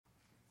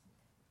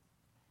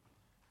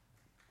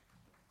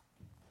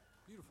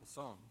Beautiful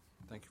song.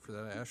 Thank you for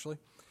that, Ashley.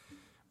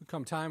 We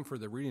come time for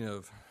the reading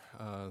of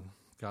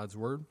God's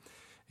Word.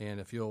 And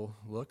if you'll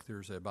look,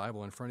 there's a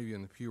Bible in front of you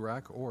in the pew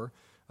rack, or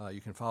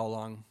you can follow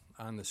along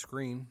on the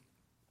screen.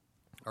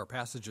 Our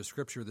passage of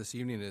Scripture this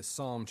evening is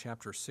Psalm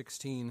chapter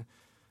 16.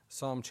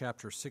 Psalm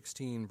chapter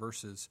 16,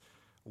 verses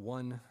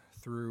 1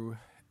 through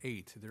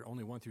 8. There are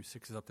only 1 through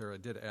 6 is up there. I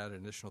did add an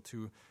additional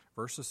 2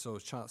 verses. So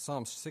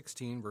Psalm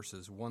 16,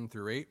 verses 1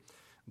 through 8.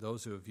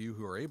 Those of you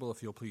who are able,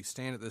 if you'll please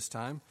stand at this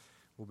time,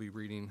 we'll be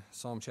reading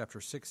Psalm chapter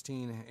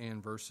 16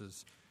 and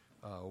verses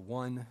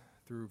 1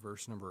 through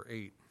verse number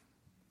 8.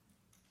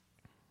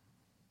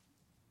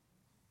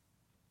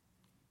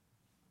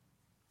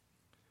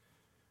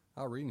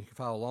 I'll read and you can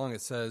follow along.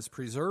 It says,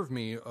 "Preserve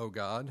me, O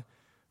God,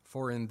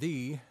 for in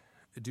thee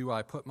do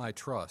I put my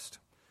trust.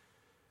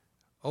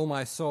 O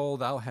my soul,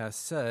 thou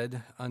hast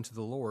said unto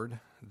the Lord,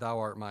 Thou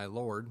art my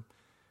Lord.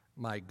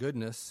 My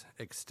goodness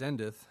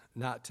extendeth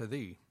not to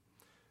thee,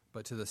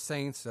 but to the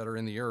saints that are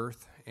in the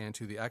earth, and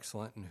to the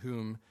excellent, in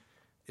whom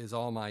is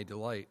all my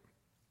delight.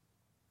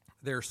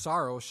 Their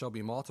sorrow shall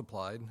be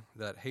multiplied,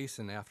 that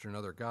hasten after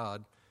another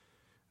God.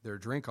 Their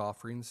drink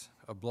offerings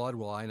of blood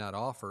will I not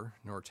offer,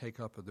 nor take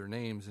up of their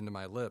names into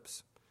my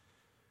lips.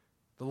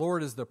 The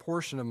Lord is the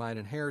portion of mine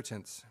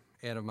inheritance,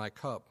 and of my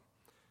cup.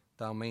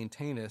 Thou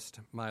maintainest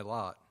my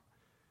lot.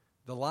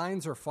 The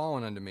lines are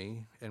fallen unto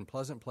me in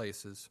pleasant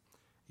places.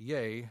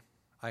 Yea,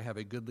 I have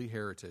a goodly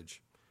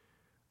heritage.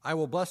 I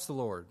will bless the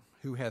Lord,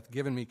 who hath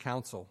given me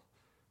counsel.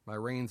 My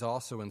reins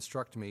also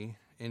instruct me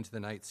into the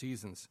night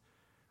seasons.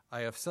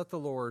 I have set the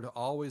Lord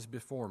always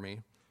before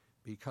me,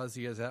 because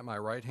he is at my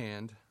right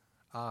hand.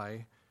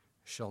 I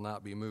shall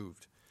not be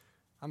moved."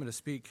 I'm going to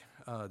speak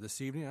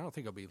this evening. I don't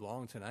think I'll be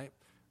long tonight.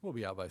 We'll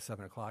be out by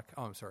 7 o'clock.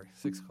 Oh, I'm sorry,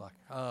 6 o'clock.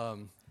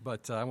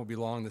 But I won't be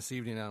long this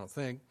evening, I don't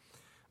think.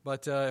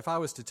 But if I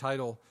was to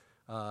title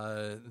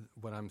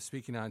what I'm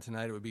speaking on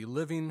tonight, it would be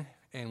Living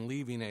and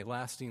Leaving a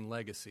Lasting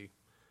Legacy.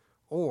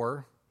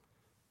 Or,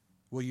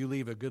 will you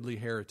leave a goodly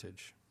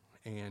heritage?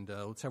 And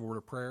let's have a word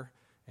of prayer,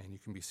 and you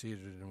can be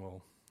seated, and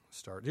we'll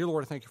start. Dear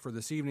Lord, I thank you for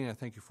this evening. I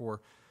thank you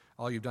for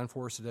all you've done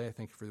for us today. I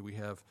thank you for that we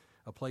have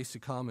a place to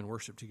come and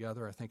worship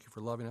together. I thank you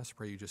for loving us. I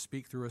pray you just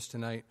speak through us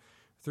tonight,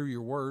 through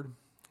your word.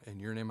 In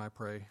your name I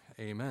pray,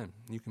 amen.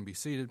 You can be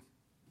seated.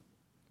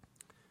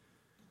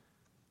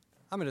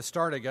 I'm going to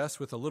start, I guess,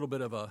 with a little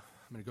bit of a,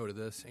 I'm going to go to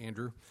this,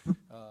 Andrew,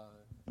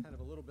 kind of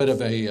a little bit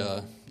of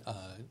a,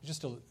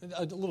 just a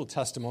little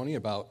testimony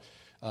about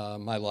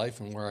my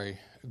life and where I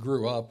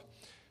grew up.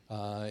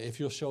 If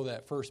you'll show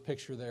that first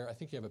picture there, I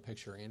think you have a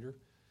picture, Andrew.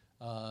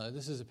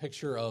 This is a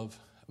picture of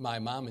my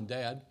mom and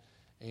dad,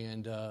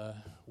 and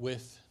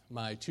with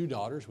my 2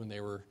 daughters when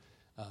they were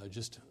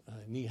just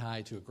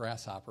knee-high to a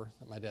grasshopper.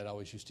 My dad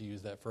always used to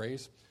use that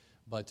phrase.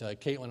 But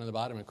Caitlin on the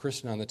bottom and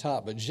Kristen on the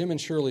top. But Jim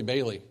and Shirley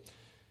Bailey.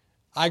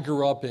 I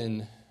grew up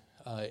in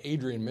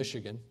Adrian,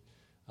 Michigan.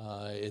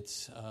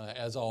 It's,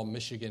 as all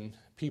Michigan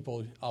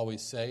people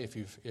always say,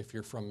 if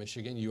you're from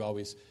Michigan, you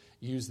always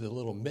use the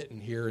little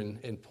mitten here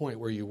and point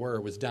where you were.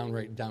 It was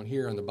right down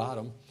here on the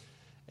bottom.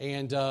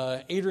 And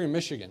Adrian,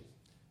 Michigan.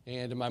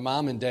 And my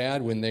mom and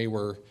dad, when they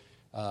were,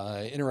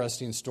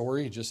 interesting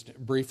story, just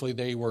briefly,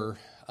 they were,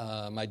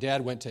 my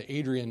dad went to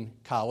Adrian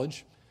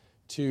College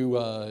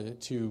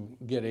to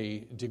get a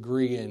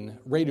degree in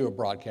radio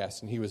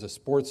broadcasting. He was a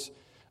sports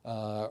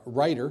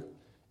writer,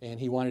 and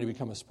he wanted to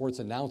become a sports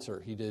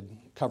announcer. He did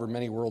cover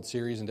many World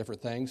Series and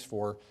different things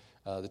for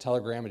the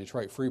Telegram and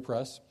Detroit Free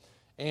Press.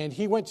 And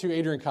he went to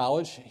Adrian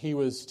College. He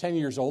was 10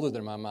 years older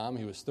than my mom.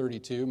 He was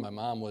 32. My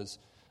mom was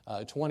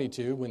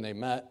 22 when they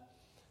met.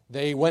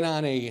 They went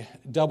on a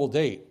double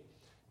date,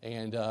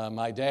 and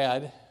my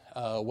dad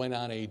went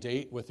on a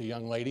date with a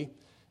young lady,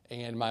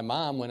 and my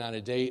mom went on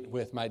a date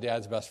with my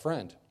dad's best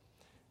friend.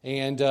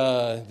 And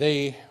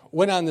they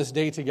went on this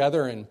date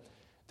together, and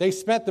they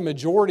spent the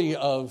majority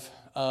of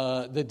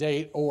the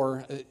date,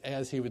 or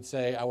as he would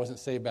say, I wasn't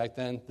saved back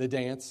then, the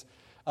dance.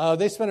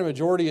 They spent a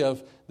majority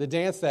of the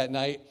dance that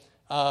night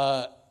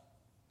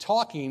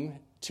talking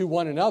to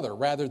one another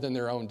rather than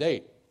their own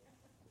date.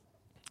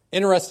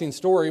 Interesting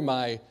story,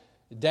 my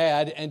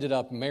dad ended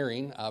up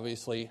marrying,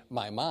 obviously,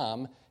 my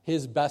mom.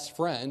 His best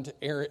friend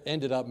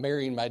ended up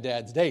marrying my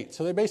dad's date.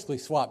 So they basically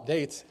swapped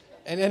dates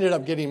and ended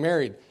up getting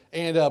married.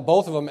 And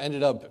both of them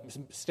ended up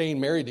staying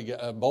married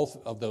together. Both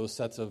of those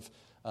sets of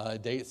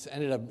dates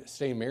ended up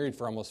staying married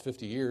for almost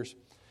 50 years.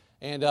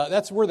 And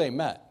that's where they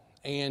met.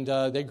 And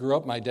they grew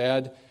up. My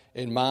dad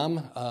and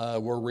mom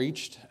were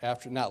reached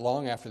not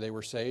long after they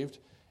were saved,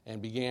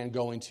 and began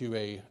going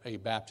to a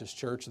Baptist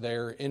church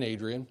there in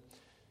Adrian.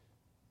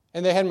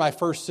 And they had my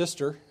first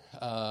sister,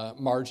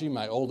 Margie,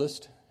 my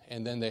oldest,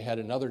 and then they had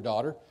another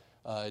daughter,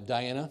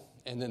 Diana,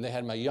 and then they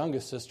had my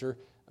youngest sister,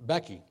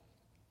 Becky.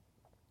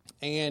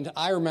 And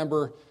I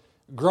remember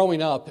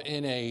growing up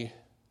in a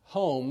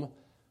home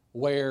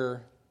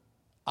where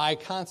I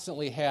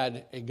constantly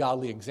had a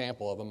godly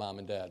example of a mom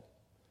and dad.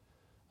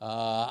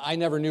 I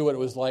never knew what it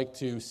was like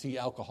to see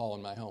alcohol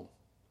in my home.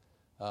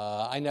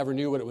 I never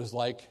knew what it was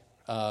like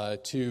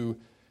to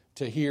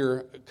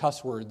hear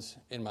cuss words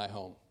in my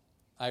home.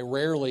 I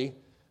rarely,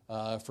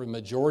 for the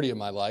majority of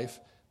my life,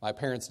 my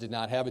parents did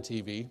not have a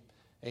TV,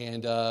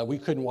 and we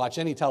couldn't watch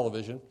any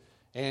television.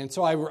 And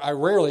so I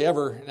rarely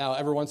ever, now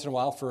every once in a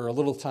while for a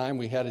little time,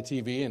 we had a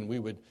TV, and we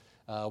would,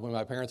 when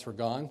my parents were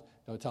gone,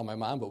 don't tell my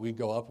mom, but we'd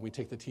go up and we'd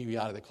take the TV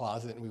out of the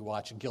closet and we'd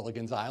watch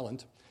Gilligan's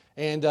Island.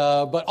 And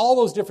but all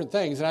those different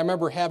things. And I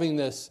remember having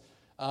this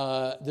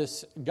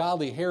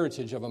godly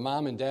heritage of a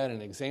mom and dad,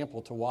 an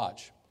example to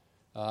watch.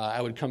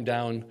 I would come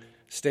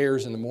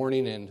downstairs in the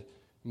morning, and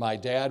my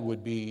dad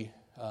would be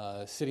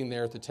sitting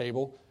there at the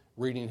table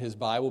reading his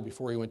Bible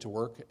before he went to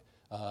work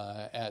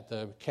at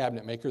the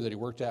cabinet maker that he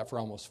worked at for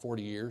almost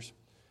 40 years.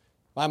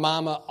 My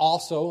mama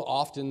also,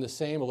 often the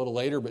same, a little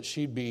later, but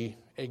she'd be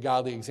a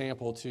godly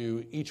example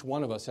to each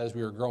one of us as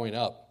we were growing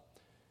up.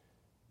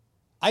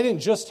 I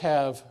didn't just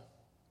have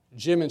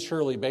Jim and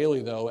Shirley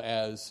Bailey, though,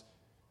 as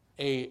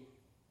a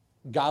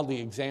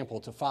godly example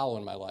to follow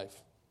in my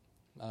life.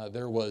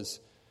 There was,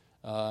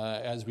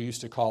 as we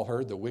used to call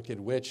her, the wicked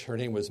witch. Her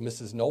name was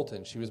Mrs.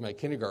 Knowlton. She was my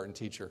kindergarten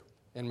teacher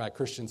in my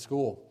Christian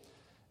school.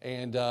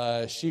 And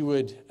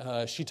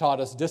she taught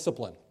us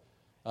discipline.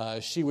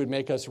 She would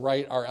make us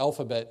write our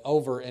alphabet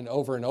over and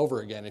over and over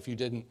again if you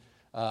didn't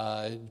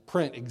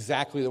print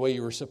exactly the way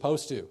you were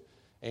supposed to.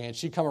 And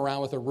she'd come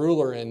around with a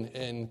ruler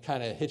and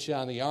kind of hit you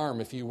on the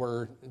arm if you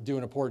were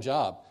doing a poor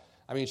job.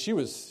 I mean, she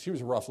was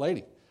a rough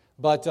lady.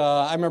 But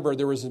I remember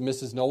there was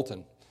Mrs.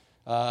 Knowlton.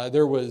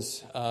 There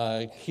was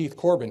Keith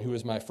Corbin, who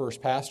was my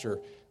first pastor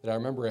that I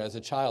remember as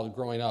a child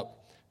growing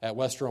up at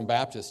West Rome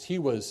Baptist. He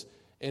was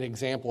an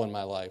example in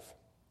my life.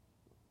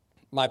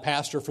 My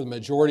pastor for the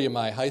majority of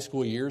my high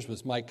school years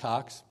was Mike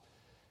Cox.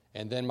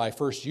 And then my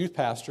first youth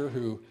pastor,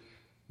 who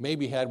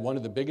maybe had one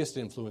of the biggest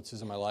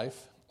influences in my life,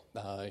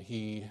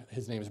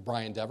 his name is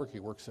Brian Deverick. He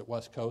works at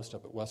West Coast,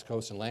 up at West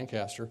Coast in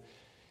Lancaster.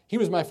 He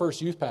was my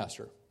first youth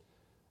pastor.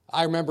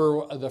 I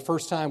remember the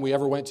first time we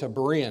ever went to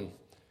Berean,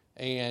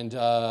 and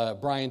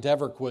Brian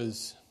Deverick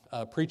was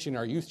preaching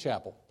our youth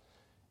chapel.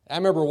 I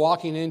remember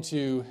walking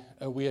into,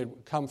 we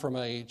had come from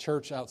a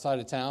church outside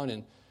of town,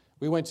 and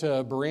we went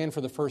to Berean for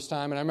the first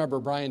time, and I remember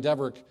Brian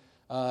Deverick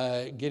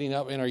getting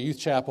up in our youth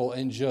chapel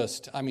and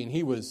just, I mean,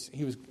 he was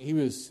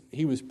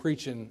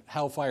preaching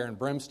hellfire and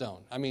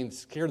brimstone. I mean,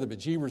 scared the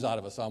bejeebers out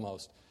of us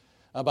almost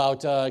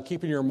about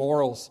keeping your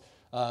morals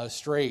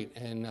straight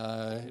and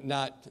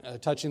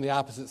not touching the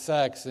opposite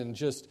sex and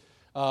just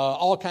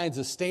all kinds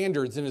of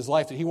standards in his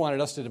life that he wanted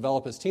us to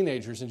develop as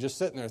teenagers, and just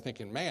sitting there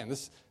thinking, man,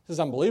 this is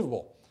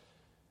unbelievable.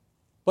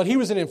 But he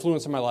was an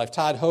influence in my life.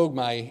 Todd Hogue,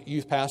 my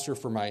youth pastor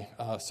for my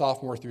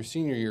sophomore through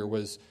senior year,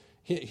 was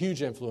a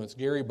huge influence.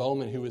 Gary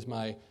Bowman, who was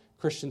my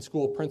Christian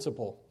school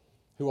principal,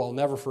 who I'll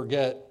never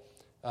forget,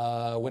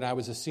 when I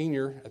was a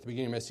senior, at the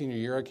beginning of my senior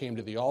year, I came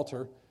to the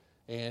altar,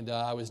 and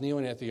I was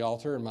kneeling at the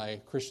altar, and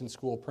my Christian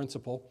school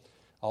principal,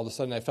 all of a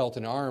sudden I felt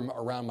an arm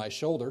around my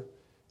shoulder,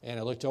 and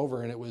I looked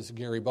over, and it was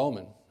Gary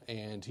Bowman.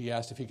 And he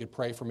asked if he could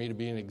pray for me to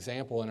be an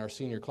example in our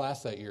senior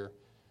class that year.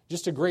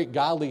 Just a great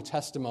godly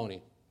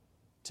testimony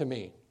to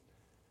me.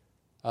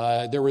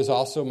 There was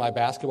also my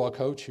basketball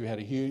coach who had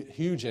a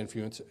huge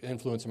influence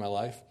in my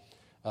life,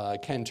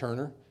 Ken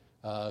Turner,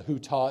 who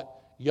taught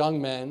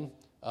young men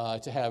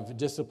to have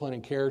discipline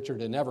and character,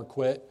 to never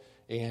quit,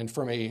 and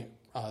from a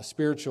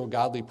spiritual,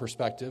 godly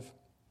perspective.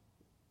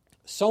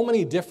 So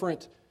many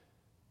different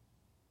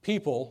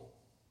people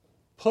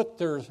put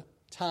their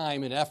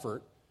time and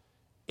effort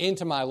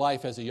into my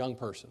life as a young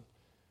person.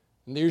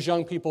 And there's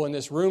young people in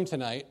this room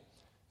tonight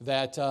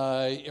that,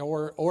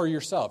 or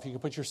yourself, you can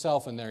put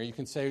yourself in there. You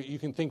can say, you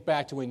can think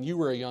back to when you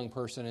were a young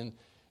person, and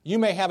you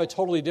may have a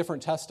totally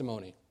different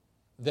testimony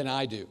than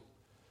I do.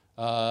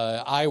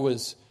 I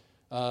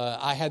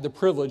had the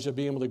privilege of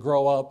being able to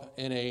grow up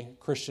in a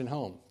Christian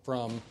home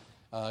from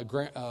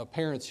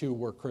parents who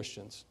were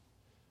Christians.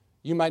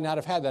 You might not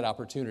have had that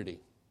opportunity.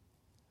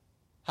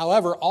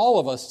 However, all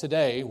of us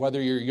today, whether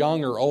you're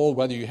young or old,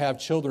 whether you have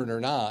children or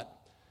not,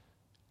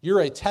 you're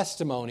a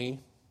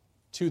testimony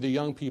to the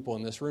young people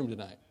in this room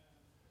tonight.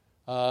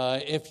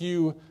 If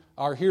you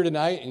are here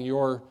tonight and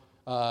you're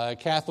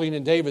Kathleen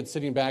and David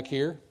sitting back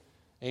here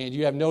and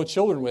you have no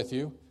children with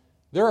you,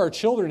 there are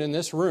children in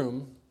this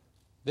room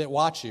that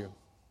watch you.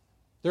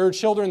 There are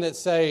children that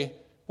say,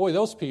 boy,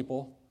 those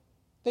people,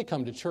 they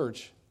come to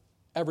church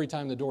every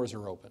time the doors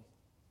are open.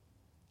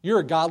 You're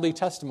a godly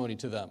testimony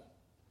to them.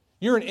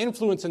 You're an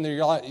influence in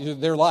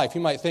their life.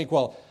 You might think,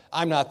 well,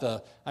 I'm not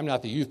the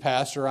youth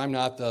pastor. I'm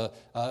not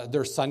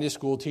their Sunday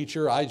school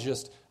teacher. I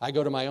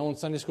go to my own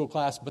Sunday school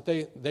class, but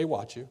they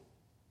watch you.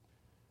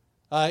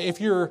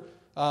 If you're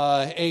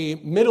a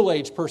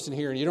middle-aged person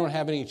here and you don't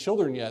have any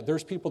children yet,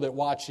 there's people that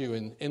watch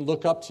you and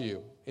look up to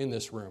you in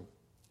this room.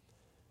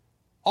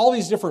 All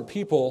these different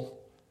people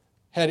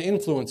had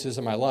influences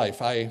in my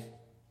life. I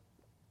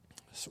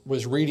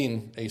was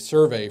reading a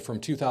survey from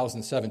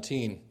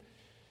 2017.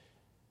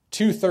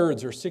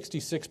 2/3 or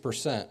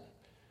 66%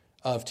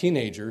 of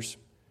teenagers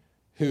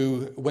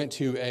who went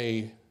to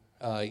a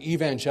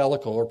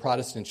evangelical or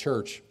Protestant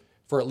church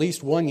for at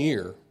least 1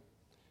 year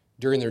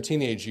during their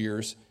teenage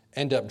years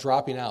end up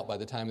dropping out by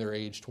the time they're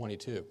age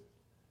 22.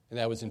 and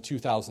that was in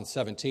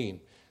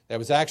 2017. That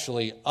was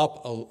actually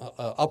up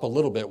a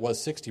little bit, was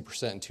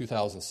 60% in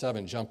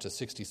 2007, jumped to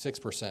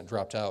 66%,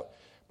 dropped out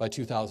by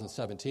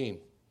 2017.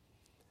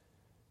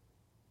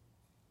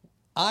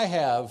 I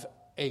have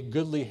a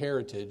goodly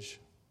heritage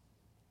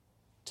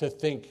to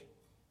think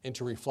and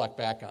to reflect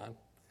back on.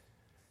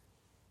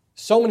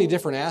 So many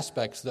different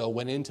aspects, though,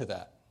 went into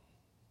that.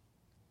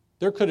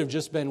 There could have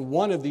just been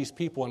one of these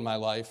people in my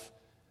life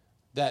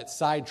that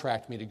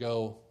sidetracked me to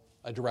go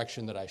a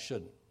direction that I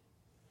shouldn't.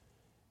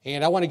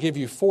 And I want to give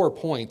you 4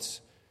 points,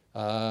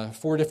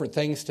 4 different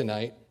things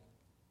tonight,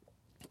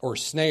 or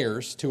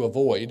snares to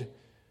avoid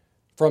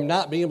from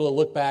not being able to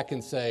look back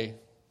and say,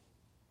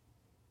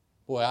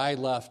 boy, I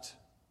left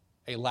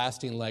a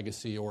lasting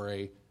legacy or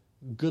a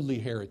goodly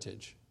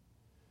heritage.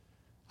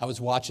 I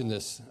was watching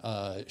this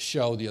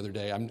show the other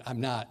day.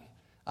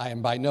 I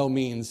am by no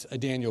means a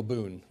Daniel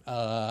Boone.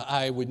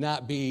 I would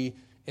not be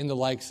in the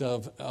likes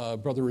of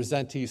Brother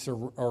Resentis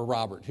or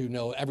Robert, who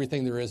know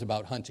everything there is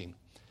about hunting.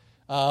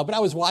 But I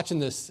was watching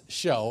this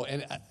show,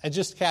 and it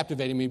just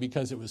captivated me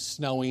because it was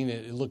snowing.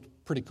 It looked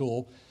pretty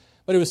cool.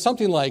 But it was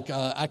something like,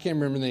 I can't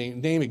remember the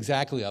name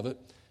exactly of it,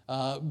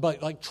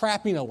 but like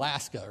Trapping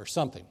Alaska or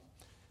something.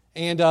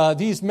 And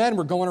these men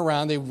were going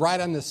around, they would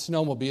ride on this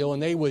snowmobile,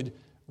 and they would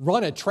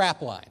run a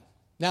trap line.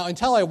 Now,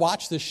 until I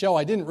watched this show,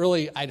 I'd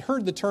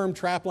heard the term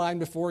trap line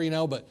before,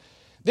 but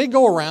they'd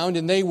go around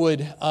and they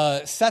would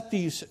set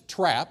these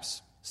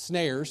traps,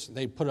 snares,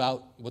 they put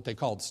out what they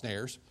called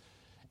snares,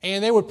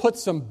 and they would put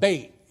some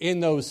bait in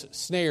those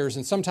snares,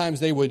 and sometimes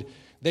they would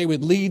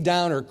lead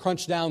down or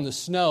crunch down the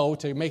snow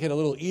to make it a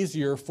little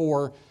easier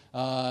for,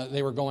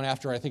 they were going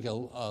after, I think,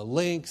 a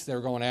lynx, they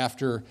were going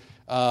after,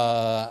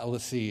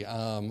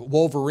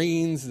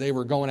 wolverines, they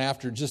were going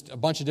after just a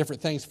bunch of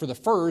different things for the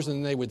furs,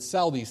 and they would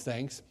sell these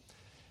things.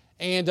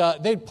 And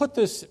they'd put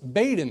this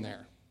bait in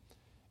there.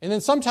 And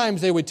then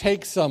sometimes they would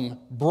take some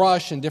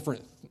brush and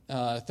different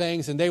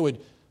things, and they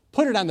would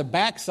put it on the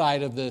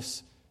backside of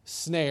this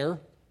snare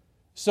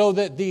so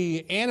that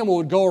the animal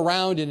would go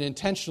around and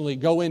intentionally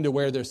go into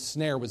where the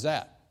snare was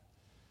at.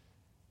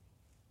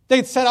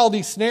 They'd set all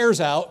these snares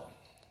out,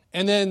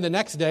 and then the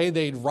next day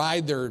they'd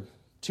ride their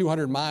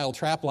 200-mile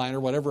trap line or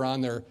whatever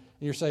on there. And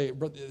you're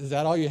saying, is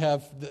that all you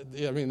have?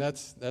 I mean,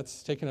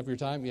 that's taking up your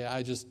time? Yeah,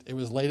 it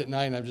was late at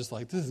night, and I'm just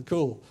like, this is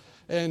cool.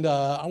 And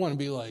I want to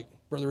be like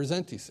Brother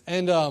Resentis.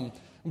 And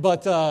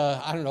but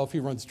I don't know if he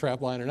runs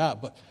trap line or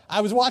not. But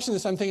I was watching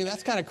this, I'm thinking,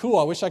 that's kind of cool.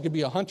 I wish I could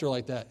be a hunter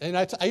like that. And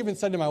I even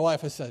said to my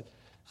wife, I said,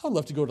 I would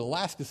love to go to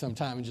Alaska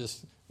sometime and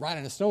just ride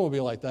on a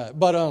snowmobile like that.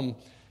 But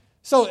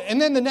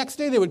and then the next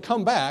day they would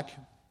come back,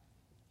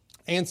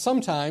 and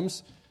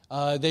sometimes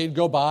they'd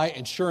go by,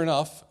 and sure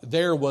enough,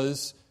 there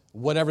was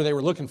whatever they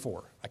were looking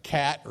for, a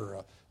cat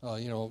or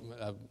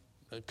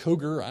a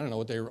cougar, I don't know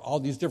what they were,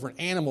 all these different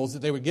animals that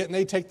they would get, and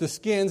they'd take the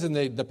skins and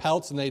the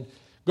pelts, and they'd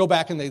go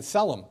back and they'd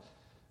sell them.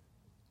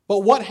 But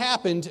what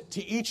happened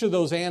to each of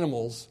those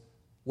animals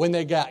when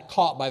they got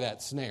caught by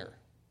that snare?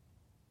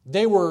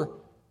 They were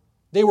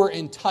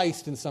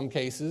enticed in some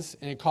cases,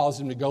 and it caused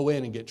them to go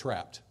in and get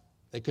trapped.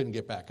 They couldn't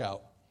get back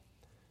out.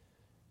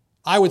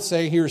 I would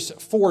say here's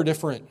 4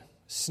 different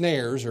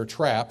snares or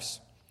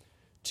traps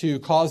to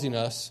causing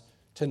us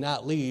to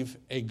not leave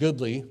a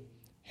goodly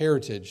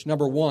heritage.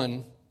 Number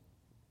 1,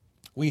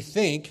 we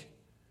think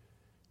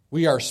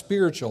we are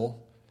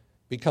spiritual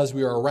because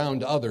we are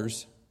around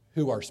others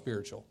who are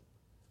spiritual.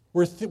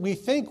 We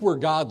think we're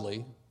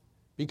godly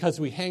because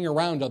we hang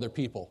around other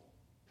people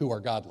who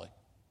are godly.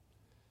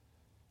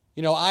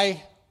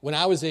 When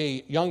I was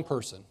a young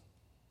person,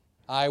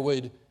 I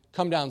would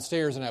come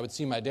downstairs and I would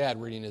see my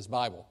dad reading his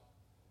Bible.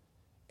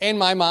 And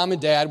my mom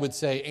and dad would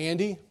say,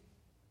 Andy,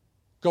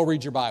 go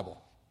read your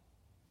Bible.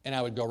 And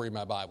I would go read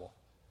my Bible.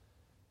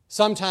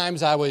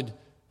 Sometimes I would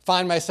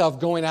find myself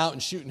going out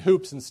and shooting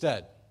hoops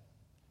instead.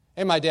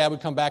 And my dad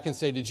would come back and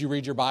say, did you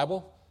read your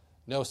Bible?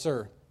 No,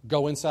 sir.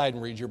 Go inside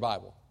and read your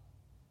Bible.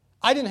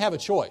 I didn't have a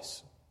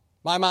choice.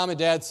 My mom and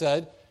dad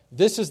said,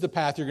 this is the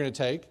path you're going to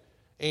take,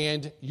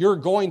 and you're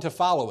going to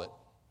follow it.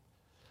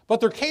 But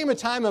there came a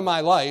time in my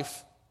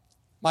life,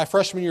 my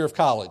freshman year of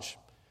college,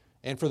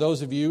 and for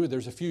those of you,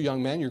 there's a few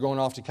young men, you're going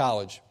off to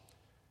college.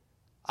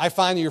 I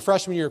find that your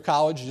freshman year of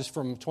college, just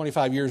from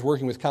 25 years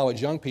working with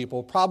college young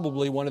people,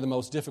 probably one of the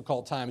most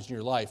difficult times in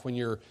your life. When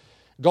you're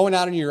going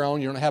out on your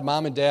own, you don't have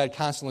mom and dad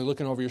constantly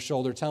looking over your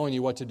shoulder, telling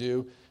you what to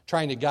do,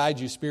 trying to guide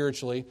you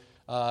spiritually.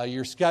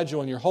 Your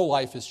schedule and your whole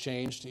life has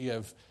changed. You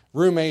have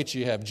roommates,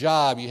 you have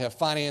job, you have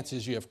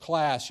finances, you have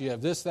class, you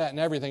have this, that, and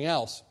everything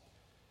else.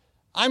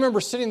 I remember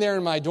sitting there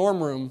in my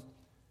dorm room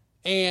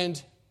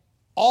and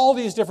all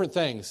these different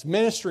things,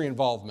 ministry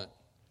involvement,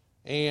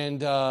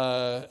 and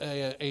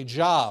a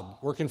job,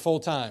 working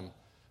full-time,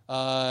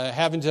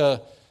 having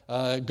to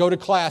go to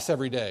class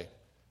every day,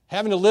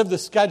 having to live the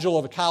schedule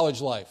of a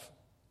college life.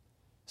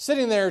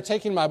 Sitting there,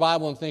 taking my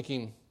Bible and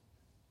thinking,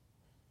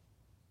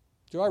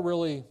 do I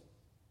really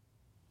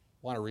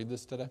want to read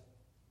this today?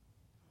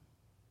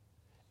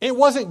 It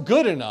wasn't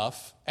good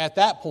enough at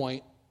that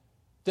point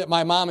that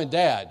my mom and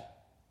dad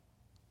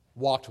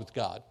walked with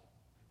God.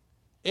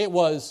 It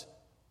was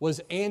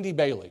Andy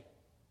Bailey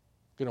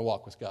going to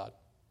walk with God?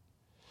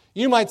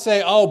 You might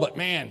say, oh, but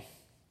man,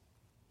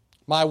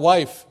 my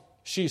wife,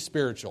 she's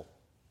spiritual.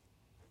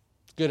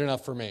 It's good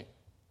enough for me.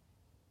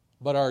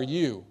 But are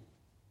you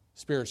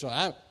spiritual?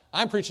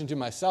 I'm preaching to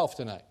myself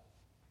tonight.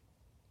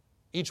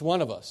 Each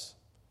one of us.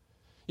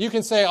 You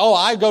can say, oh,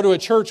 I go to a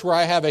church where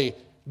I have a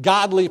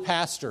godly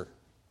pastor.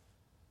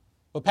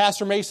 But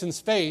Pastor Mason's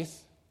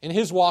faith and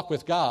his walk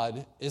with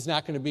God is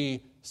not going to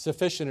be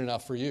sufficient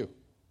enough for you.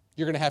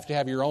 You're going to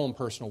have your own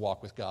personal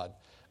walk with God.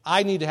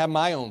 I need to have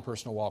my own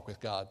personal walk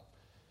with God.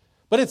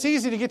 But it's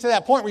easy to get to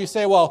that point where you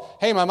say, well,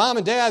 hey, my mom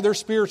and dad, they're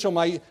spiritual.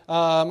 My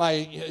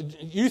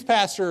youth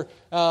pastor,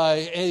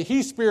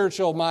 he's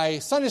spiritual. My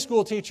Sunday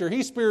school teacher,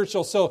 he's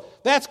spiritual. So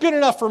that's good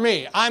enough for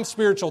me. I'm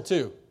spiritual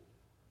too.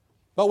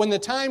 But when the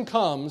time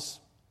comes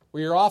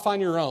where you're off on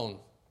your own,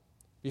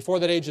 before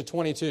that age of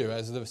 22,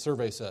 as the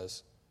survey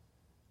says,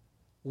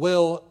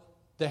 will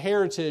the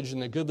heritage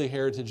and the goodly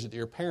heritage that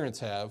your parents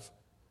have,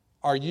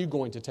 are you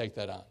going to take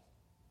that on?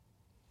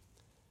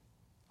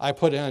 I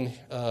put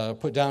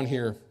down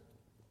here,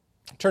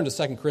 turn to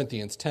 2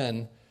 Corinthians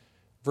 10,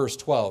 verse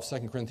 12.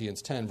 2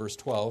 Corinthians 10, verse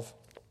 12.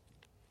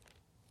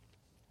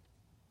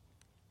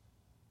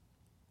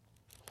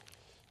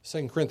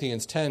 2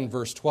 Corinthians 10,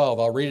 verse 12.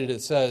 I'll read it.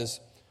 It says,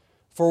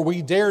 "For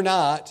we dare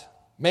not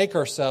make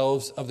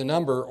ourselves of the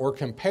number or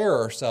compare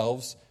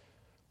ourselves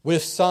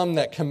with some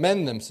that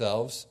commend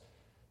themselves,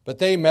 but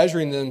they,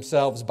 measuring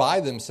themselves by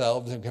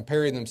themselves and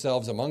comparing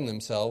themselves among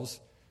themselves,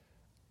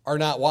 are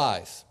not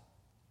wise."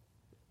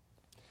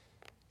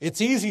 It's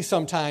easy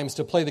sometimes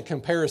to play the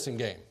comparison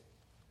game.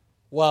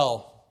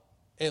 Well,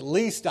 at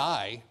least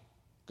I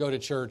go to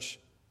church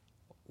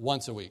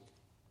once a week.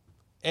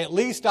 At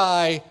least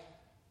I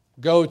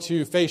go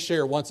to Faith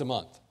Share once a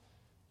month.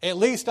 At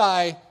least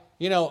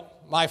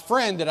my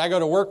friend that I go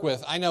to work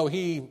with, I know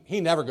he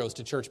never goes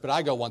to church, but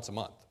I go once a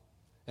month.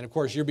 And of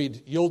course,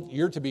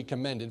 you're to be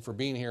commended for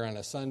being here on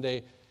a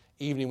Sunday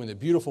evening with the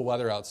beautiful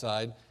weather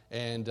outside,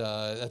 and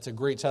that's a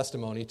great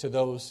testimony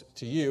to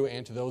you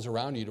and to those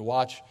around you to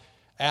watch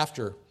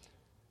after.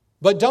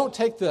 But don't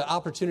take the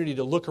opportunity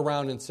to look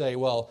around and say,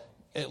 well,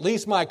 at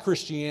least my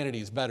Christianity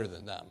is better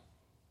than them.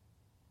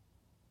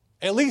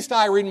 At least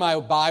I read my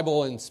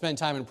Bible and spend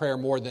time in prayer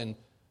more than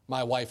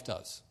my wife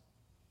does.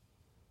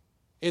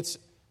 It's,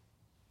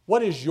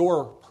 what is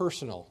your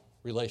personal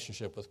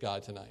relationship with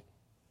God tonight?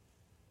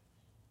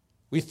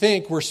 We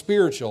think we're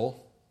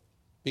spiritual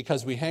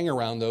because we hang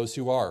around those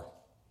who are.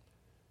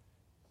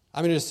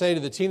 I'm going to say to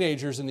the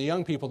teenagers and the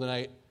young people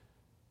tonight,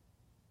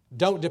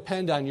 don't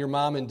depend on your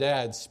mom and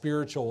dad's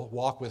spiritual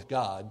walk with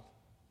God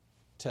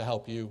to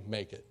help you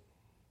make it.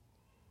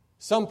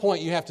 Some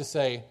point you have to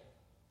say,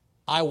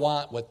 I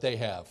want what they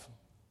have.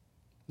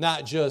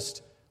 Not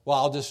just, well,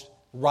 I'll just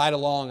ride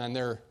along on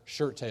their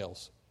shirt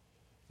tails.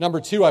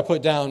 Number 2, I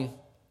put down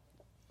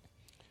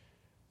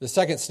the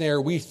second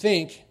snare. We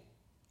think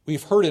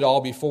we've heard it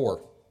all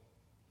before.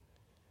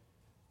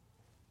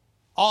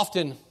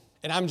 Often,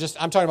 and I'm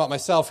talking about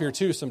myself here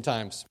too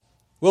sometimes,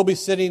 we'll be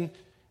sitting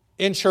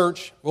in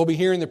church, we'll be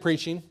hearing the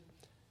preaching,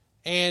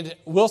 and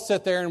we'll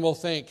sit there and we'll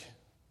think,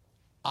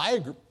 I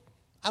agree,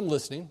 I'm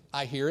listening,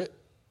 I hear it,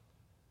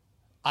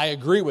 I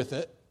agree with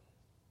it,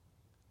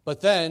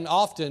 but then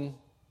often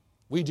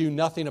we do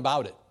nothing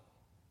about it,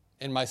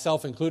 and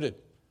myself included.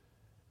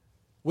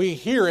 We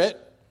hear it,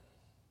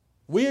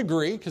 we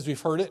agree because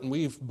we've heard it and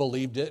we've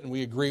believed it and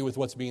we agree with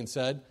what's being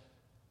said,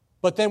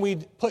 but then we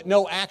put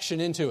no action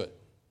into it.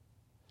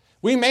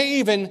 We may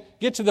even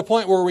get to the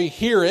point where we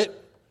hear it,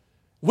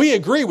 we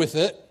agree with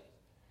it,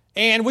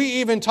 and we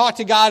even talk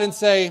to God and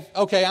say,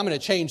 okay, I'm going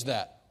to change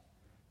that.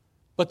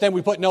 But then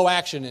we put no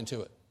action into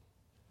it.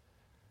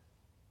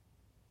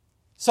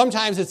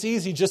 Sometimes it's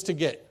easy just to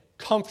get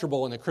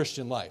comfortable in the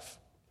Christian life.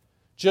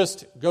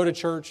 Just go to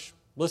church,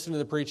 listen to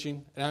the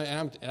preaching,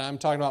 and I'm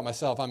talking about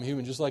myself. I'm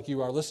human just like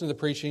you are. Listen to the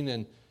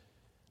preaching,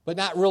 but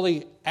not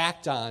really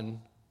act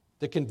on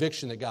the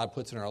conviction that God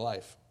puts in our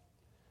life.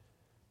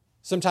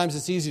 Sometimes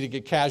it's easy to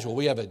get casual.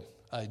 We have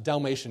a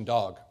Dalmatian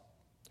dog.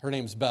 Her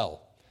name's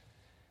Belle,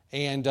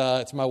 and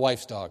it's my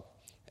wife's dog.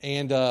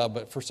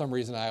 But for some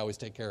reason, I always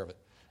take care of it.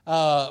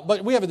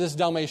 But we have this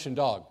Dalmatian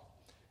dog,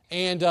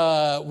 and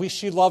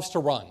she loves to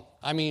run.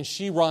 I mean,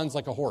 she runs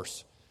like a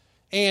horse.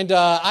 And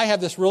I have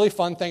this really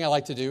fun thing I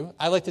like to do.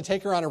 I like to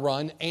take her on a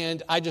run,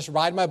 and I just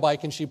ride my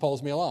bike, and she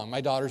pulls me along.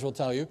 My daughters will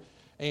tell you,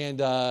 and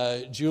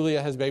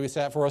Julia has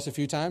babysat for us a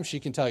few times.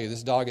 She can tell you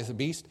this dog is a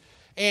beast.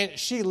 And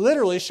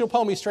she'll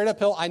pull me straight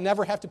uphill. I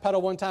never have to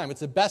pedal one time. It's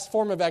the best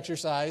form of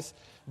exercise,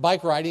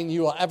 bike riding,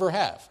 you will ever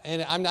have. And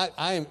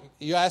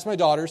you ask my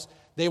daughters,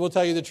 they will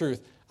tell you the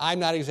truth. I'm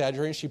not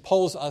exaggerating. She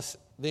pulls us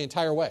the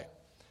entire way.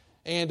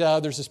 And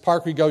there's this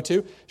park we go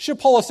to. She'll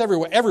pull us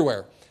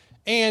everywhere.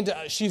 And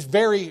she's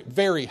very,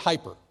 very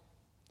hyper.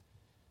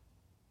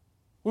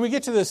 When we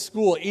get to this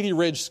school, Edie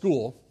Ridge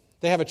School,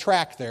 they have a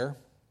track there.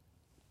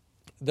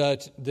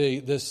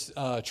 This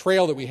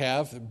trail that we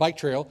have, the bike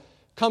trail,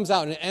 comes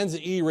out and it ends at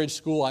Edie Ridge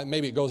School.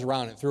 Maybe it goes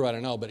around it through, I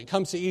don't know. But it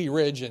comes to Edie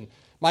Ridge, and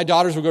my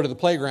daughters will go to the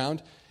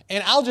playground.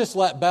 And I'll just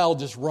let Belle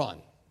just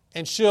run.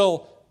 And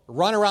she'll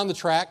run around the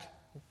track,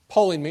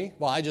 pulling me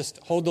while I just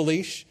hold the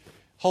leash,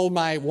 hold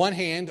my one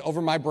hand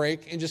over my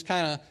brake, and just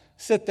kind of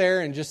sit there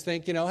and just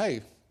think,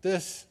 hey,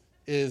 this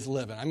is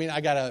living. I mean,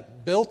 I got a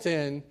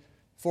built-in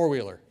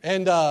four-wheeler.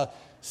 And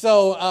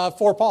so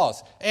 4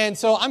 paws. And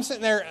so I'm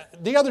sitting there.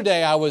 The other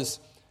day I was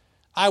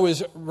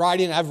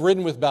riding. I've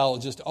ridden with Belle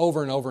just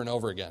over and over and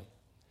over again.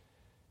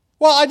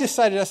 Well, I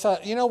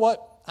thought, you know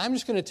what? I'm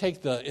just going to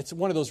take it's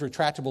one of those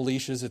retractable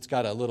leashes. It's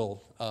got a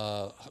little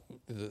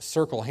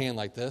circle hand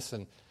like this.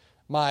 And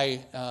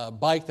my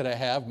bike that I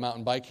have,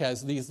 mountain bike,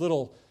 has these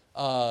little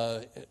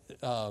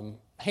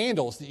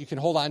handles that you can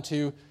hold on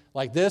to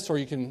like this, or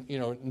you can,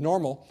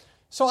 normal.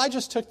 So I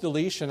just took the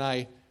leash and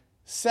I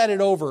set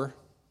it over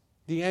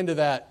the end of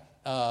that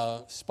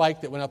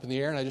spike that went up in the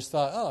air, and I just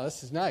thought, oh,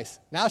 this is nice.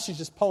 Now she's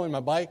just pulling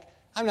my bike.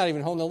 I'm not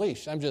even holding the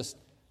leash. I'm just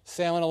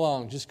sailing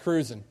along, just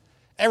cruising.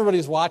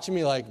 Everybody's watching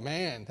me like,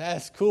 man,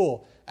 that's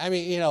cool. I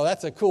mean,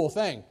 that's a cool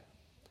thing.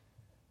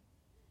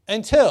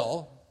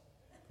 Until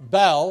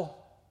Belle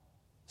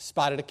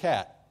spotted a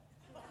cat.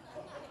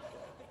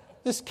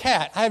 This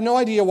cat, I have no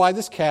idea why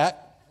this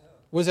cat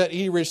was at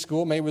E. Ridge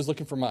School. Maybe was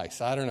looking for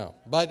mice. I don't know.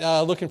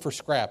 But looking for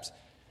scraps.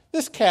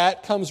 This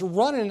cat comes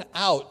running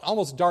out,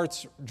 almost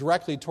darts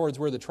directly towards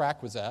where the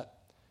track was at.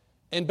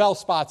 And Belle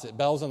spots it.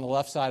 Belle's on the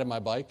left side of my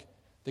bike.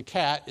 The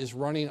cat is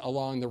running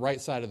along the right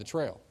side of the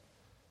trail.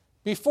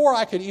 Before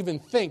I could even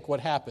think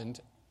what happened,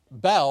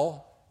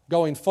 Belle,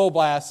 going full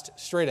blast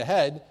straight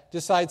ahead,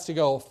 decides to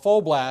go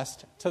full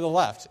blast to the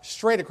left,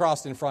 straight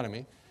across in front of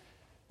me,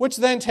 which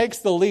then takes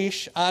the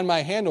leash on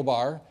my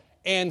handlebar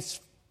and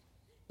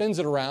spins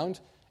it around.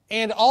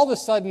 And all of a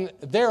sudden,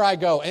 there I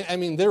go. I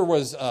mean, there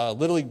was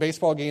Little League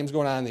baseball games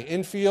going on in the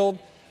infield,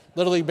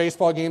 Little League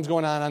baseball games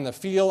going on the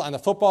field, on the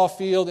football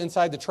field,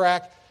 inside the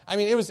track. I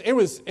mean, it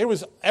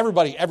was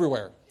everybody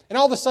everywhere. And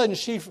all of a sudden,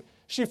 she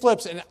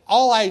flips, and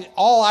all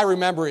I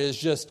remember is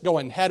just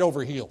going head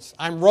over heels.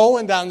 I'm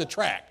rolling down the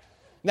track.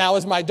 Now,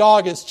 as my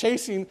dog is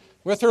chasing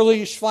with her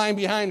leash, flying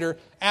behind her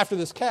after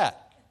this cat.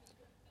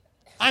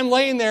 I'm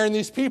laying there, and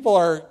these people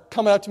are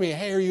coming up to me,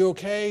 hey, are you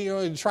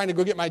okay? Trying to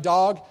go get my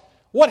dog.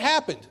 What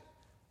happened?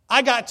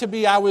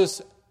 I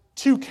was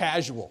too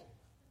casual.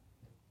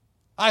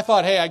 I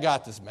thought, hey, I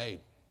got this made.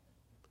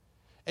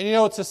 And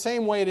it's the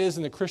same way it is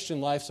in the Christian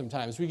life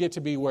sometimes. We get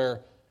to be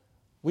where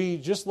we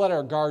just let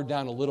our guard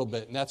down a little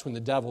bit, and that's when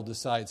the devil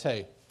decides,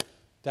 hey,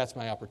 that's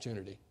my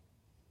opportunity.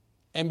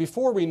 And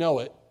before we know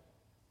it,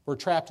 we're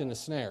trapped in a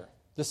snare.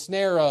 The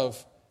snare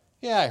of,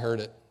 yeah, I heard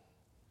it.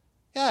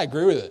 Yeah, I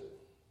agree with it.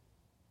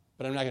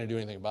 But I'm not going to do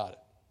anything about it.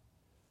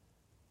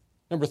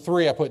 Number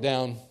 3, I put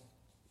down,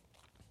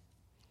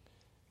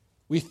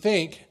 we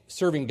think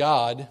serving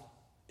God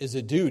is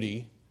a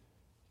duty,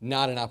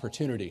 not an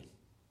opportunity.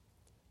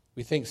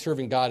 We think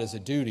serving God is a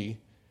duty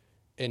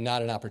and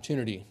not an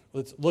opportunity.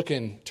 Let's look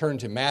and turn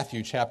to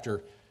Matthew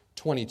chapter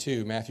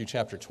 22. Matthew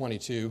chapter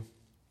 22.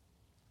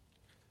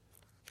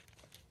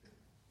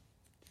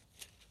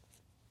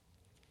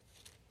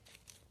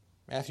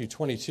 Matthew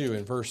 22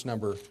 in verse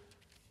number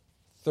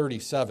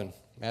 37.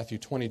 Matthew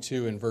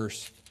 22 in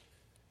verse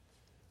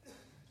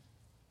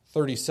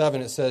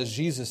 37, it says,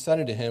 Jesus said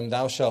unto him,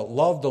 Thou shalt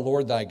love the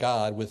Lord thy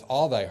God with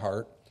all thy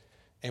heart,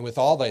 and with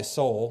all thy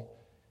soul,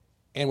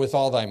 and with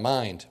all thy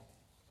mind.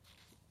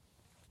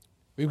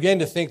 We begin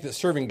to think that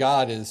serving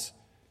God is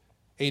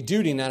a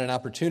duty, not an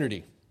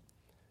opportunity.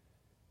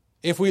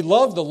 If we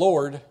love the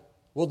Lord,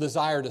 we'll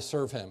desire to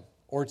serve him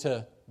or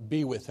to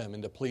be with him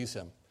and to please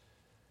him.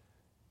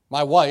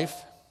 My wife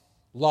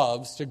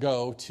loves to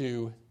go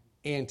to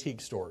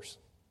antique stores.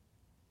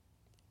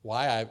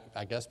 Why?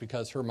 I guess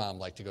because her mom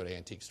liked to go to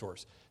antique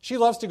stores. She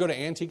loves to go to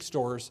antique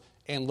stores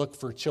and look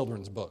for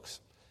children's books.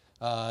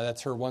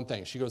 That's her one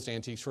thing. She goes to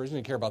antique stores. She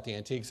doesn't care about the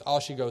antiques. All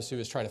she goes to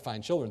is try to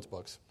find children's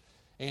books.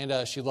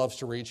 And she loves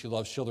to read. She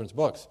loves children's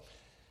books.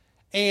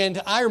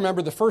 And I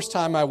remember the first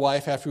time my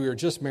wife, after we were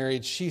just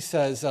married, she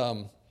says,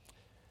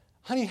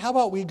 honey, how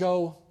about we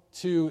go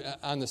to,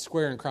 on the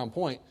square in Crown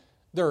Point,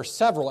 there are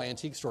several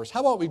antique stores.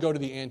 How about we go to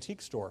the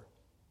antique store?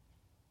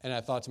 And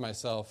I thought to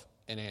myself,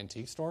 an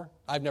antique store?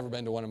 I've never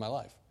been to one in my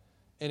life.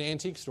 An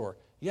antique store?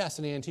 Yes,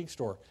 an antique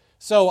store.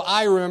 So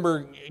I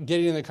remember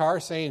getting in the car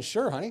saying,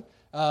 sure, honey,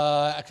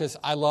 because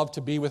I love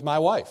to be with my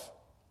wife.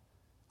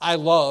 I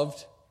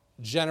loved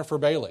Jennifer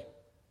Bailey.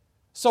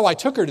 So I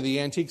took her to the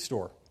antique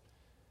store.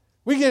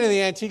 We get in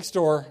the antique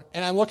store,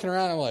 and I'm looking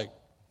around, and I'm like,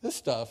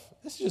 this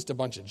is just a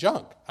bunch of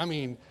junk. I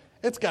mean,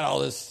 it's got all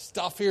this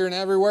stuff here and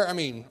everywhere. I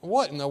mean,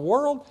 what in the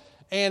world?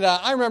 And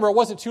I remember it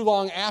wasn't too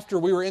long after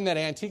we were in that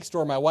antique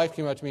store, my wife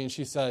came up to me and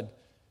she said,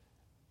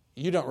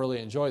 you don't really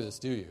enjoy this,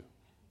 do you?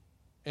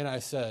 And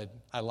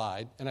I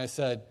lied, and I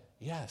said,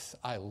 yes,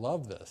 I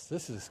love this.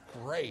 This is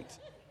great.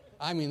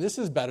 I mean, this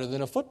is better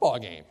than a football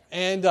game.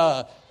 And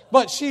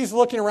but she's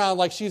looking around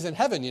like she's in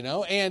heaven,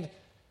 And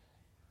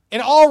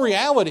in all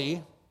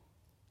reality,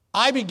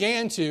 I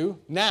began to,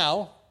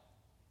 now,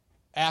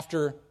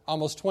 after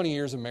almost 20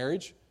 years of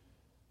marriage,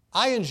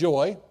 I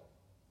enjoy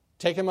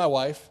taking my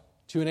wife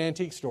to an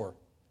antique store.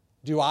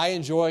 Do I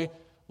enjoy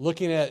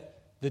looking at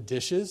the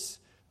dishes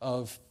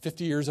of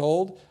 50 years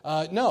old?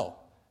 No.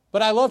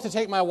 But I love to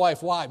take my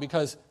wife. Why?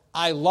 Because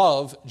I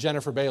love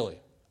Jennifer Bailey.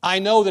 I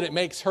know that it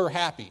makes her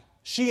happy.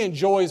 She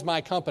enjoys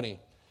my company.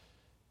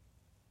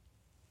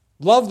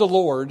 Love the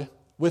Lord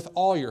with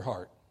all your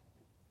heart.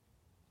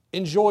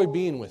 Enjoy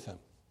being with Him.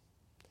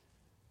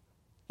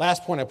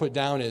 Last point I put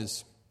down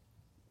is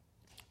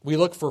we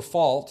look for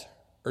fault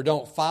or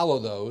don't follow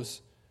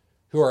those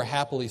who are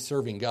happily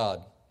serving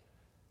God.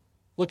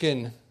 Look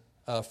in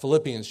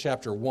Philippians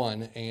chapter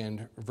 1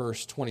 and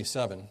verse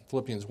 27.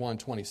 Philippians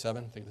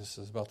 1:27. I think this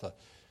is about the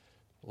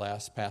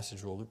last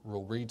passage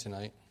we'll read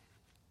tonight.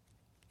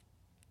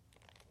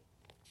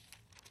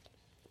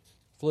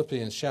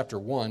 Philippians chapter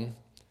 1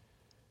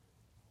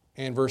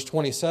 and verse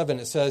 27,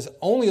 it says,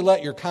 "Only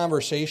let your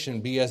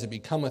conversation be as it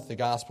becometh the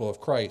gospel of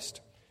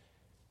Christ.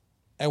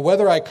 And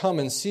whether I come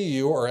and see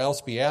you or else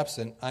be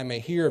absent, I may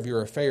hear of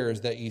your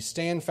affairs, that ye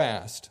stand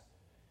fast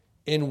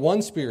in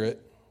one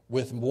spirit,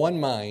 with one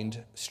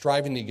mind,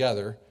 striving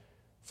together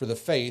for the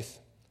faith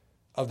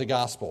of the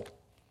gospel."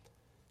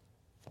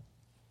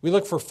 We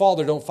look for fault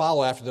or don't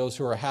follow after those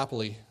who are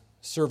happily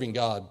serving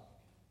God.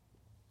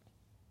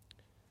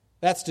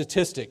 That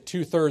statistic,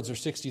 2/3 or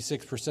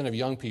 66% of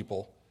young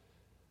people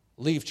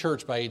leave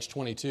church by age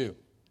 22.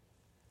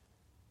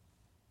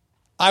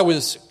 I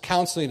was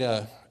counseling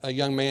a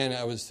young man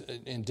I was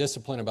in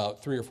discipline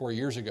about 3 or 4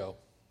 years ago.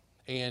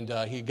 And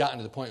he had gotten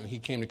to the point when he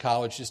came to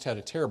college, just had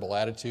a terrible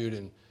attitude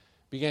and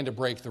began to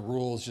break the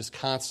rules, just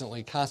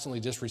constantly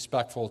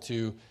disrespectful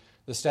to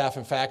the staff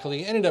and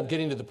faculty. Ended up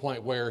getting to the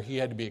point where he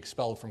had to be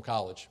expelled from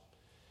college.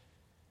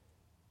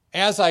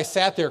 As I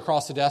sat there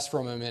across the desk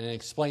from him and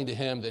explained to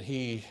him that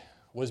he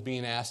was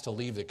being asked to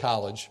leave the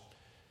college,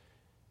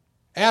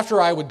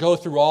 after I would go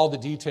through all the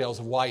details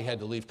of why he had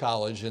to leave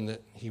college and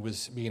that he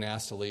was being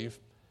asked to leave,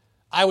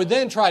 I would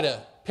then try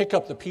to pick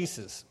up the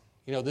pieces.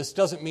 This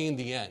doesn't mean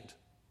the end.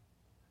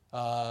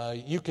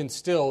 God can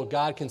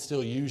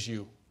still use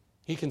you.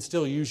 He can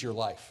still use your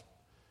life.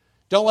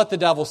 Don't let the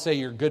devil say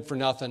you're good for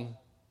nothing.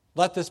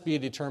 Let this be a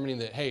determining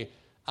that, hey,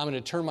 I'm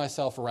going to turn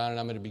myself around and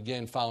I'm going to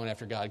begin following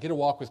after God. Get a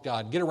walk with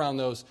God. Get around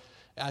those.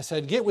 I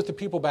said, get with the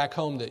people back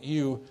home that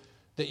you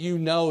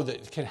know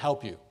that can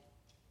help you.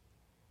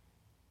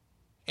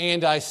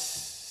 And I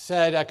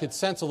said I could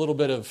sense a little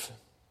bit of,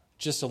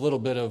 just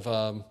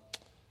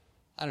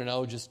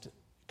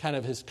kind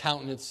of his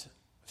countenance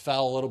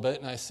fell a little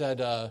bit. And I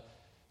said,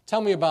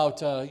 tell me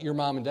about your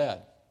mom and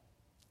dad.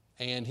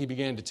 And he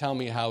began to tell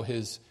me how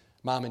his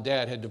mom and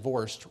dad had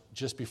divorced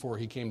just before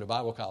he came to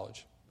Bible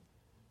college.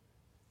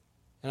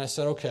 And I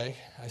said, okay.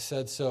 I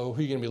said, so who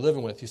are you going to be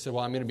living with? He said,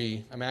 well,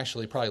 I'm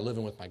actually probably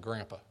living with my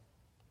grandpa.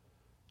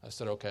 I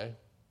said, okay.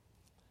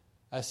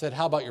 I said,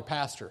 how about your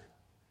pastor?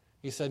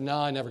 He said, no,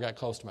 I never got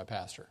close to my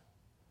pastor.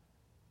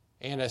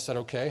 And I said,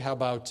 okay, how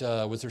about,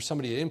 was there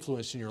somebody that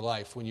influenced in your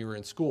life when you were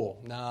in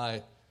school?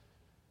 No,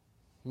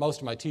 most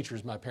of my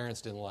teachers my parents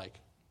didn't like.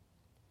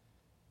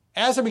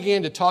 As I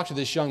began to talk to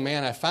this young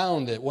man, I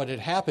found that what had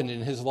happened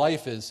in his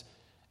life is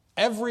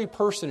every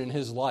person in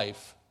his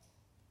life,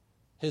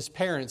 his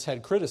parents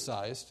had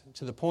criticized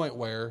to the point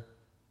where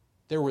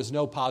there was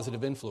no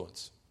positive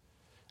influence.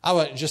 I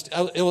would just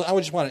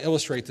want to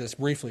illustrate this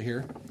briefly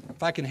here.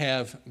 If I can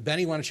have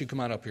Benny, why don't you come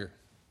on up here?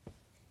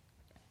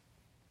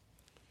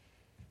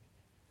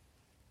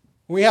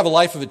 When we have a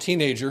life of a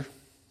teenager,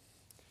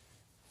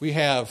 we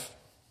have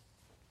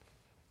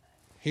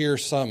here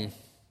some.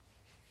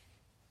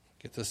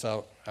 Get this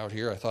out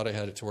here. I thought I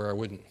had it to where I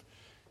wouldn't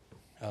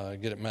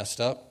get it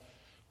messed up.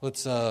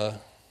 Let's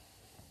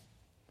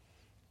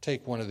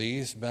take one of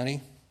these,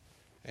 Benny,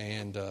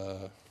 and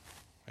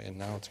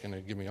now it's going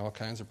to give me all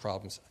kinds of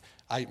problems.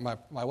 My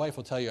wife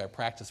will tell you I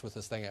practice with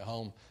this thing at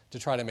home to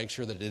try to make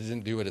sure that it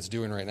didn't do what it's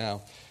doing right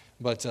now.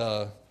 But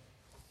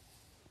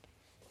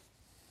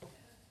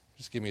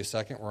just give me a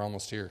second. We're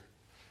almost here.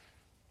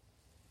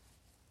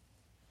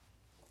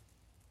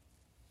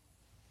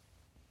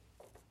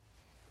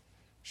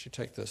 Should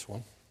take this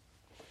one.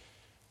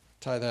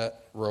 Tie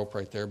that rope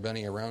right there,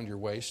 Benny, around your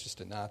waist,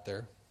 just a knot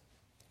there.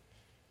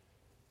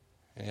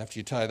 And after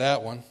you tie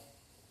that one,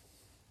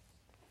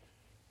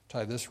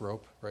 tie this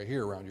rope right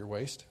here around your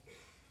waist.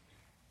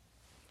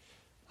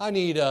 I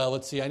need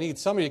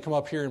somebody to come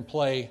up here and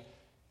play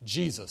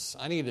Jesus.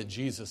 I need a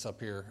Jesus up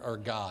here, or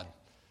God.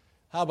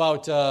 How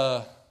about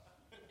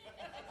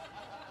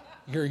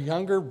your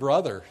younger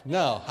brother?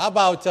 No. How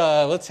about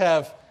let's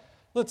have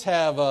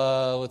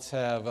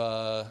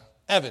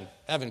Evan.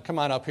 Evan, come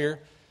on up here.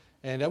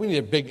 And we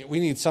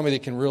need somebody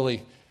that can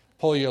really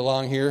pull you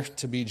along here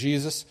to be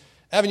Jesus.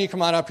 Evan, you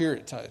come on up here.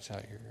 Tie here,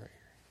 right here.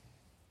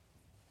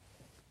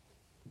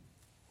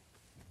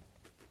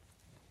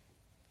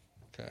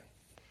 Okay.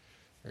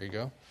 There you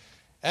go.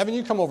 Evan,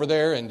 you come over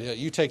there and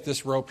you take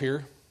this rope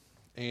here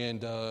and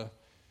go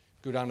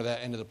down to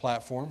that end of the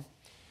platform.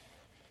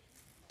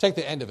 Take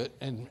the end of it,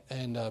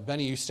 and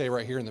Benny, you stay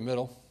right here in the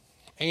middle.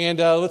 And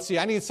let's see,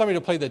 I need somebody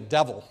to play the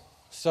devil.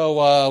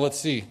 So let's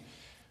see.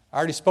 I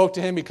already spoke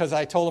to him because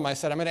I told him, I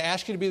said, I'm going to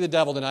ask you to be the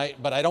devil tonight,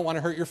 but I don't want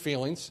to hurt your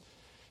feelings.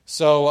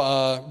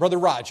 So, Brother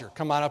Roger,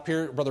 come on up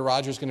here. Brother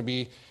Roger is going to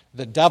be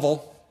the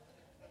devil.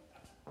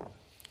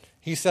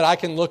 He said, I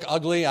can look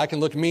ugly, I can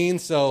look mean,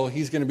 so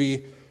he's going to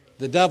be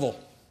the devil.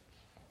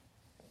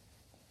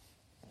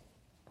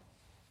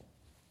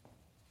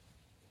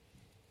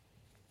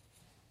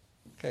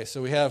 Okay,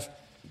 so we have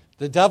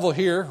the devil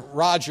here,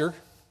 Roger.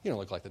 You don't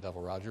look like the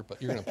devil, Roger,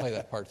 but you're going to play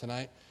that part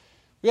tonight.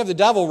 We have the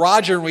devil,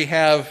 Roger, and we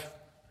have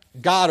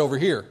God over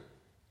here.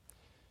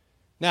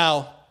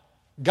 Now,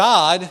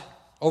 God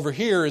over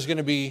here is going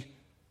to be,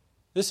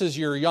 this is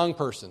your young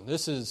person.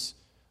 This is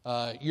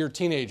your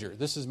teenager.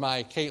 This is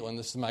my Caitlin.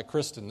 This is my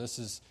Kristen. This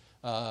is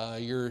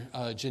your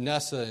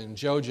Janessa and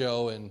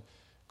JoJo and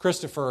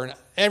Christopher and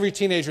every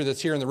teenager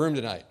that's here in the room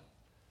tonight.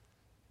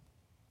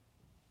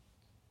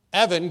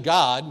 Evan,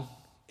 God,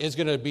 is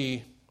going to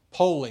be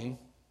pulling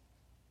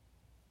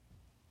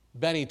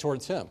Benny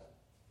towards him.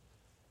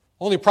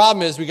 Only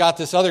problem is we got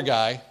this other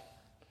guy,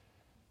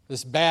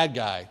 this bad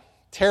guy,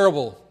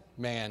 terrible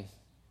man,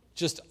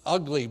 just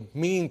ugly,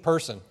 mean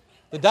person,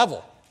 the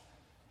devil.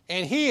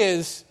 And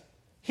he's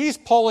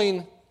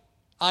pulling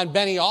on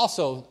Benny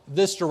also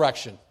this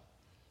direction.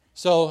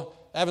 So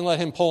Evan let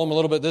him pull him a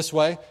little bit this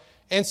way.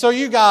 And so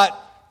you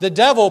got the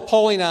devil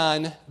pulling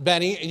on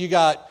Benny, and you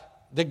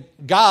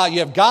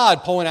have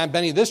God pulling on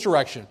Benny this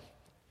direction.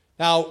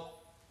 Now,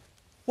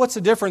 what's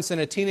the difference in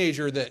a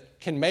teenager that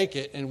can make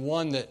it and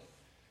one that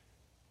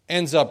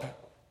ends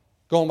up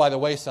going by the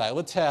wayside?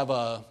 Let's see,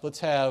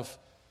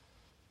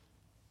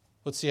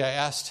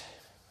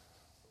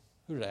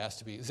 who did I ask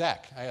to be?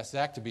 Zach. I asked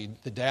Zach to be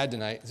the dad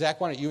tonight. Zach,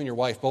 why don't you and your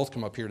wife both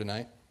come up here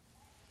tonight?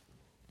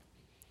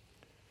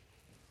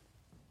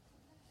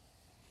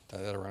 Tie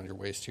that around your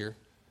waist here.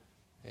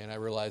 And I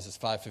realize it's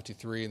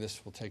 5:53, and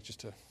this will take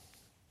just a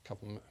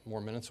couple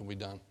more minutes and we'll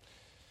be done.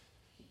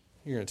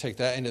 You're going to take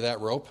that into that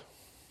rope.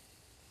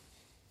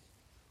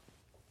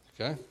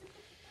 Okay?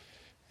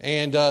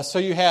 And so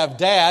you have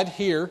Dad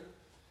here,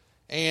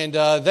 and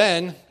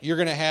then you're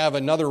going to have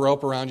another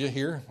rope around you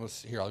here.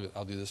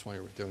 I'll do this one.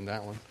 You're doing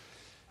that one.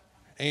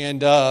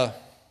 And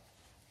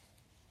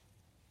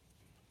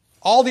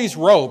all these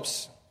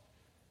ropes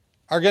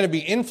are going to be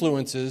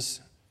influences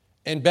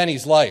in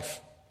Benny's life.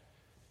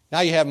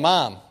 Now you have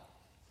Mom,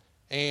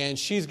 and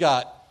she's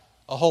got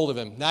a hold of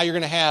him. Now you're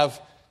going to have,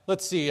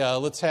 let's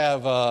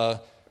have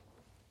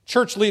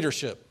church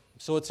leadership.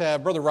 So let's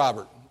have Brother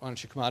Robert. Why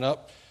don't you come on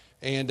up?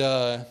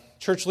 And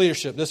church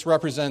leadership. This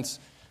represents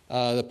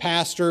the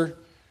pastor,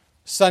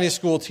 Sunday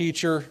school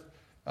teacher,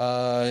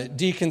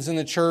 deacons in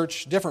the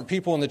church, different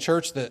people in the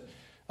church that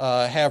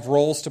have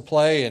roles to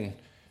play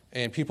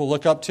and people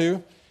look up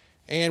to.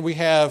 And we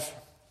have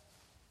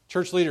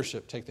church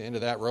leadership. Take the end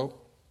of that rope.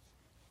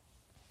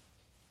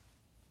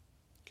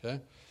 Okay.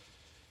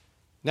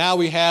 Now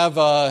we have,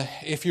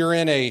 if you're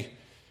in a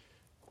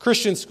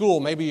Christian school,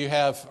 maybe you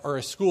have, or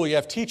a school, you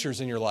have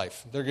teachers in your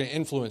life. They're going to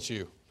influence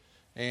you.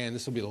 And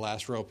this will be the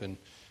last rope, and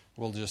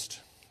we'll just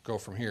go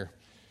from here.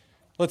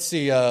 Let's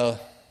see,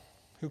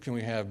 who can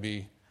we have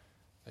be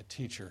a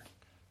teacher?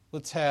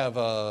 Let's have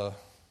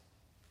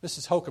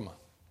Mrs. Hokema.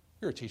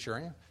 You're a teacher,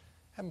 aren't you?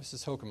 Have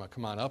Mrs. Hokema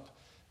come on up,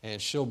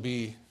 and she'll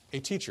be a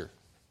teacher.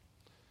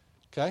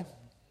 Okay?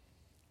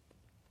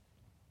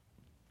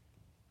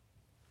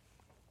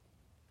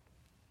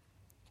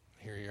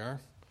 Here you are.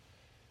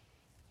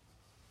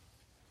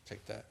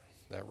 Take that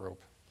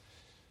rope.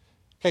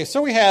 Okay,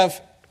 so we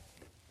have,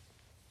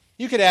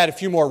 you could add a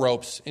few more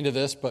ropes into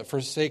this, but for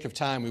the sake of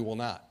time, we will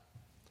not.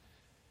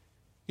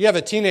 You have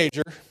a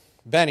teenager,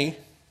 Benny.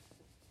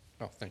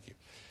 Oh, thank you.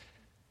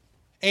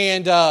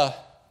 And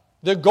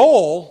the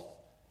goal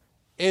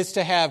is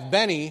to have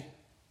Benny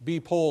be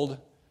pulled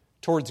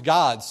towards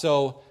God.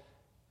 So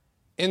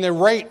in the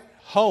right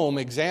home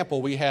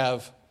example, we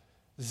have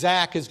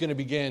Zach is going to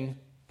begin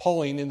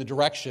pulling in the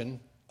direction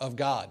of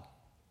God.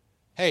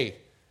 Hey,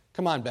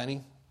 come on,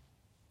 Benny.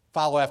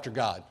 Follow after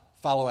God.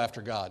 Follow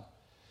after God.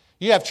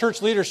 You have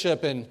church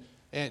leadership, and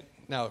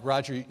now,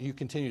 Roger, you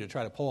continue to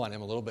try to pull on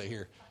him a little bit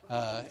here.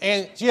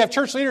 And so you have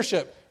church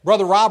leadership.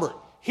 Brother Robert,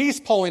 he's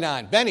pulling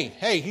on. Benny,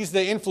 hey, he's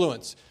the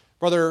influence.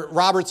 Brother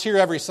Robert's here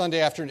every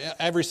Sunday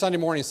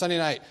morning, Sunday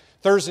night,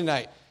 Thursday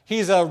night.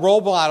 He's a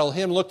role model,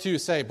 him look to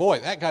say, boy,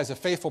 that guy's a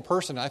faithful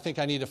person. I think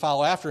I need to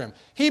follow after him.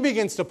 He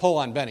begins to pull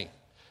on Benny.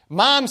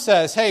 Mom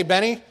says, hey,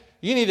 Benny,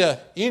 you need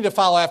to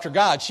follow after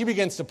God. She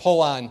begins to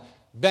pull on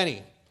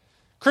Benny.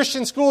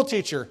 Christian school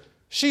teacher,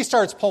 she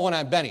starts pulling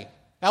on Benny.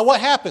 Now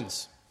what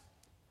happens?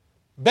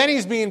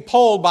 Benny's being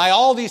pulled by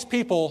all these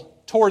people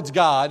towards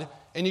God,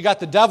 and you got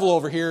the devil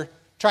over here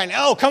trying,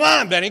 oh, come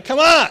on, Benny, come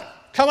on,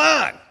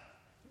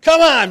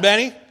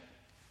 Benny.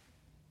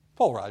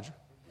 Pull, Roger.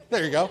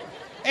 There you go.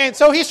 And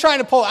so he's trying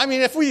to pull. I mean,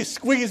 if we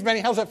squeeze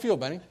Benny, how's that feel,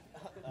 Benny?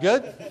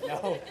 Good?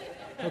 No.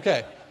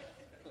 Okay.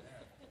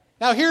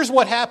 Now, here's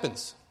what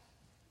happens.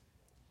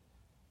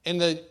 In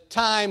the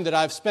time that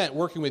I've spent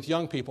working with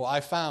young people,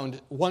 I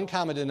found one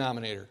common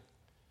denominator.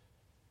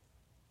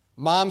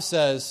 Mom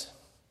says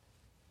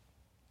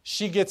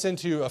she gets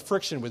into a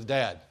friction with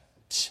Dad.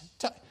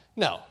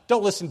 No,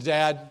 don't listen to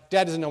Dad.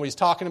 Dad doesn't know what he's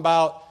talking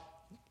about.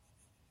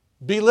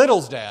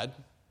 Belittles Dad,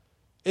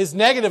 is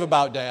negative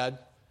about Dad,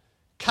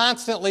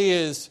 constantly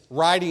is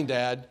riding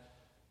Dad,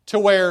 to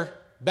where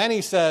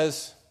Benny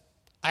says,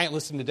 I ain't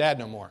listening to Dad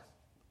no more.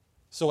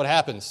 So what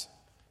happens?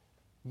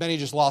 Benny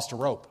just lost a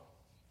rope.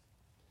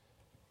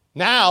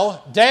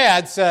 Now,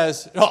 Dad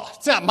says, oh,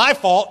 it's not my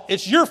fault.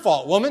 It's your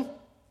fault, woman.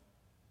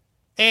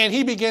 And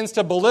he begins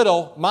to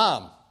belittle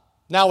Mom.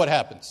 Now what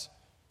happens?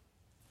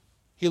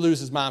 He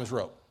loses Mom's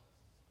rope.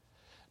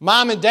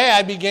 Mom and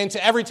Dad begin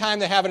to, every time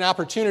they have an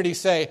opportunity,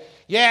 say,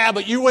 yeah,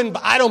 but you wouldn't,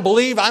 I don't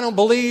believe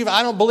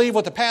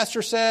what the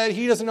pastor said.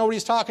 He doesn't know what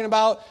he's talking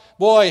about.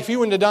 Boy, if he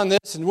wouldn't have done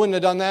this and wouldn't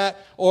have done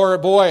that, or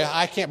boy,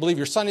 I can't believe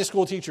your Sunday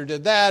school teacher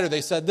did that, or they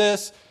said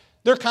this.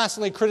 They're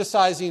constantly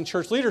criticizing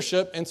church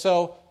leadership, and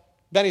so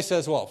Benny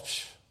says, well,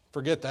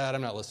 forget that,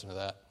 I'm not listening to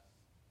that.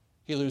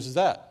 He loses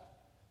that.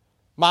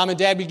 Mom and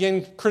Dad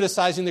begin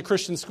criticizing the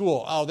Christian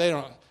school. Oh,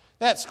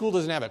 that school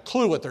doesn't have a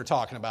clue what they're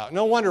talking about.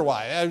 No wonder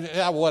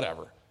why.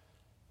 Whatever.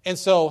 And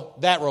so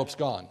that rope's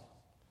gone.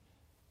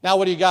 Now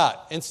what do you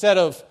got? Instead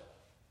of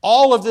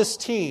all of this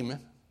team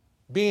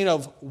being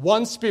of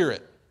one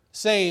spirit,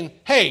 saying,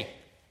 hey,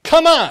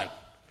 come on,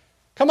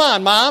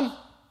 Mom,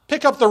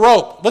 pick up the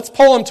rope. Let's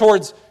pull him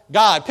towards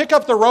God. Pick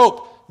up the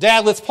rope,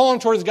 Dad, let's pull him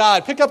towards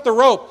God. Pick up the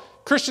rope,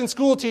 Christian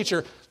school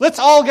teacher. We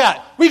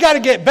got to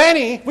get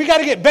Benny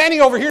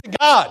over here to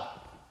God.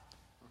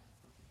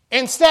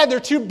 Instead,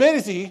 they're too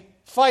busy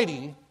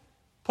fighting,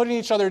 putting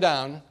each other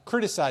down,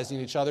 criticizing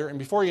each other, and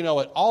before you know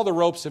it, all the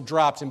ropes have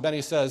dropped, and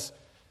Benny says,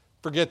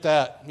 forget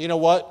that. You know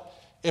what?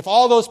 If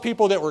all those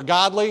people that were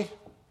godly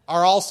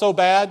are all so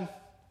bad,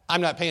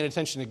 I'm not paying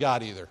attention to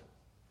God either.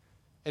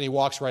 And he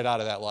walks right out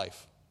of that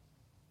life.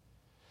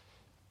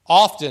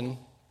 Often,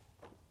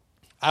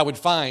 I would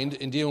find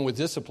in dealing with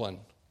discipline,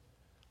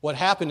 what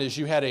happened is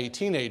you had a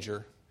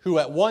teenager who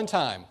at one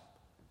time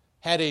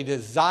had a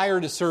desire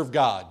to serve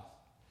God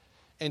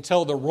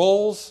until the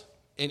roles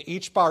in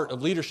each part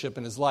of leadership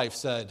in his life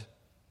said,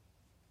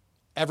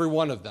 every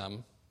one of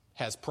them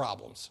has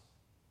problems.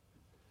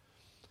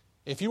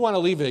 If you want to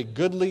leave a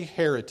goodly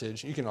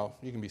heritage, you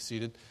can be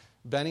seated.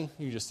 Benny,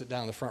 you can just sit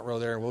down in the front row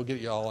there, and we'll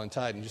get you all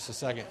untied in just a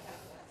second.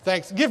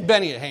 Thanks. Give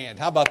Benny a hand.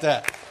 How about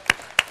that?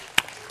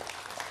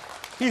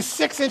 He's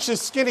 6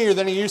 inches skinnier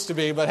than he used to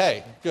be, but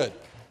hey, good.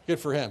 Good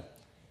for him.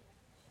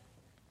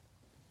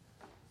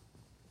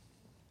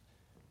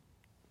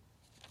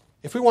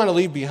 If we want to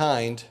leave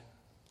behind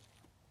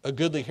a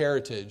goodly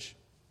heritage,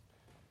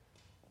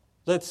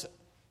 let's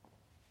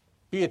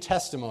be a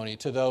testimony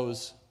to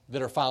those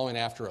that are following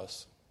after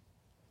us.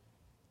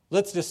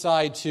 Let's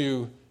decide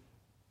to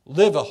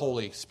live a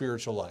holy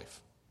spiritual life.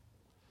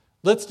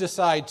 Let's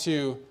decide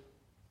to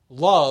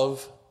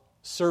love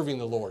serving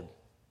the Lord,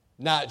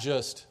 not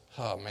just,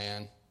 oh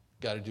man,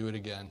 got to do it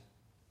again.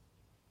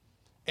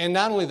 And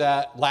not only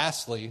that,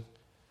 lastly,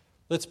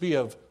 let's be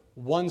of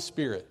one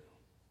spirit,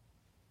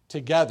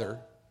 together,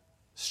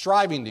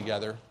 striving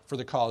together for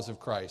the cause of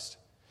Christ.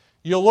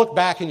 You'll look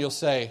back and you'll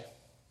say,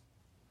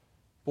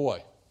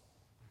 boy,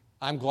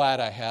 I'm glad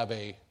I have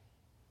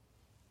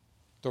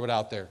throw it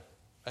out there,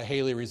 a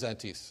Haley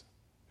Resentis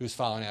who's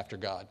following after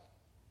God.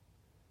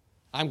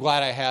 I'm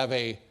glad I have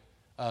a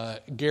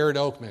Garrett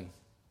Oakman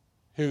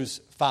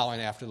who's following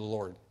after the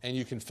Lord. And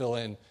you can fill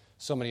in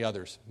so many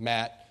others.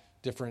 Matt,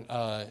 different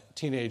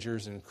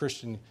teenagers and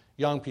Christian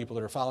young people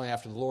that are following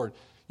after the Lord.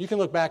 You can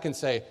look back and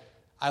say,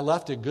 I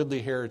left a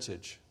goodly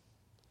heritage.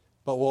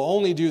 But we'll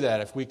only do that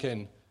if we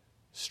can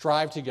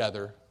strive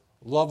together,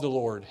 love the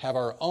Lord, have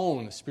our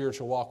own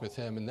spiritual walk with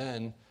Him, and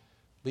then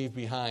leave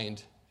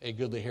behind a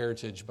goodly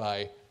heritage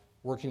by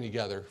working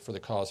together for the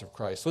cause of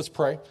Christ. Let's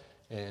pray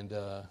and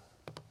have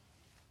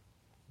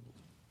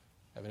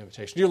an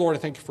invitation. Dear Lord, I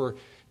thank you for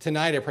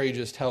tonight. I pray you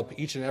just help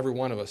each and every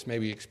one of us,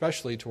 maybe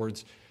especially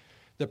towards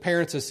the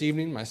parents this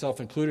evening, myself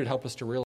included, help us to realize